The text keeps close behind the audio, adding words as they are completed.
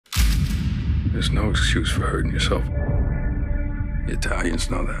There's no excuse for hurting yourself. The Italians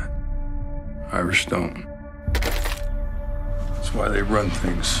know that. Irish don't. That's why they run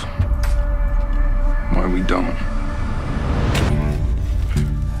things. Why we don't.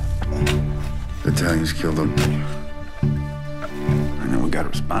 The Italians killed them. And then we gotta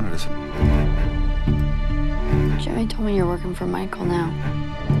respond to this. Jerry told me you're working for Michael now.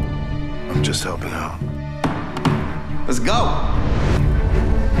 I'm just helping out. Let's go!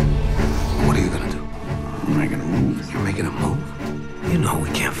 What are you gonna do? I'm making a move. You're making a move? You know we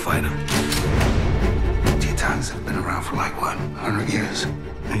can't fight him. The Italians have been around for like, what, 100 years?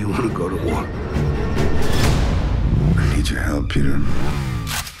 And you wanna go to war? I need your help, Peter.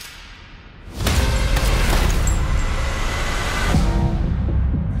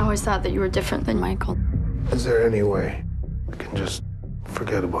 I always thought that you were different than Michael. Is there any way we can just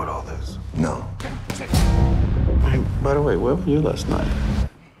forget about all this? No. Hey, by the way, where were you last night?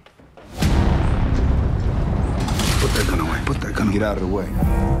 Put that gun away. Put that gun away. Get out of the way.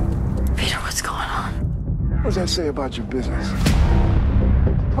 Peter, what's going on? What does that say about your business?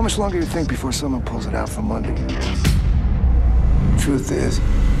 How much longer do you think before someone pulls it out from under you? Truth is,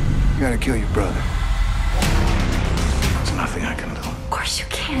 you gotta kill your brother. There's nothing I can do. Of course you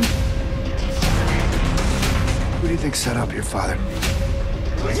can. Who do you think set up your father?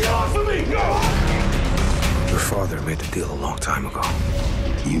 Get off of me! Go! Your father made the deal a long time ago.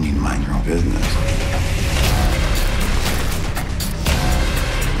 You need to mind your own business.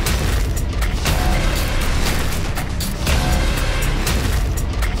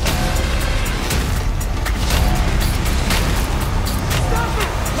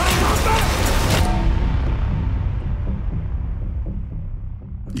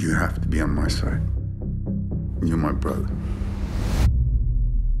 You have to be on my side. You're my brother.